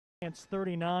It's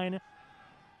 39.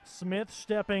 Smith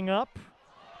stepping up.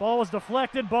 Ball is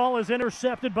deflected. Ball is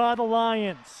intercepted by the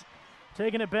Lions.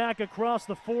 Taking it back across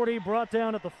the 40, brought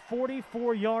down at the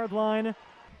 44-yard line.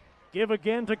 Give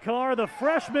again to Carr. The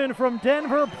freshman from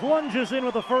Denver plunges in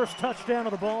with the first touchdown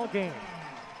of the ball game.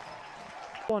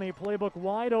 20 playbook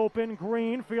wide open.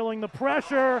 Green feeling the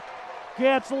pressure.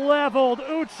 Gets leveled.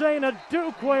 Uche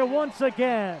Ndukwe once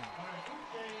again.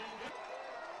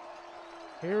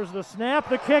 Here's the snap.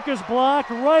 The kick is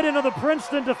blocked right into the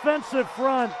Princeton defensive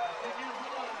front.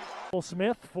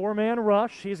 Smith, four-man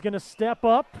rush. He's going to step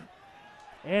up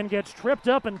and gets tripped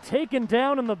up and taken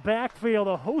down in the backfield.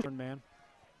 A host man.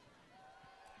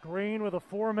 Green with a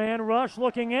four-man rush,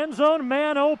 looking end zone,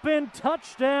 man open,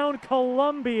 touchdown,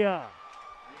 Columbia.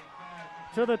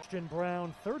 To the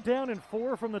Brown, 3rd down and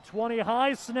 4 from the 20,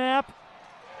 high snap,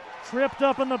 tripped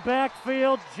up in the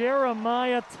backfield,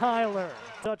 Jeremiah Tyler.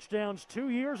 Touchdowns 2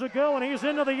 years ago, and he's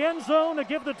into the end zone to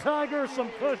give the Tigers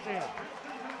some cushion.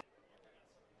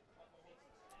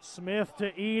 Smith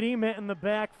to Edey, met in the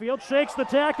backfield, shakes the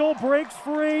tackle, breaks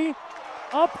free,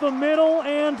 up the middle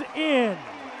and in.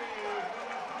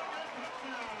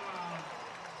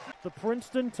 The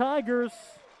Princeton Tigers,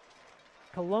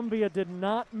 Columbia did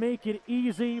not make it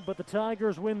easy, but the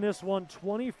Tigers win this one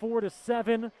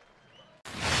 24-7.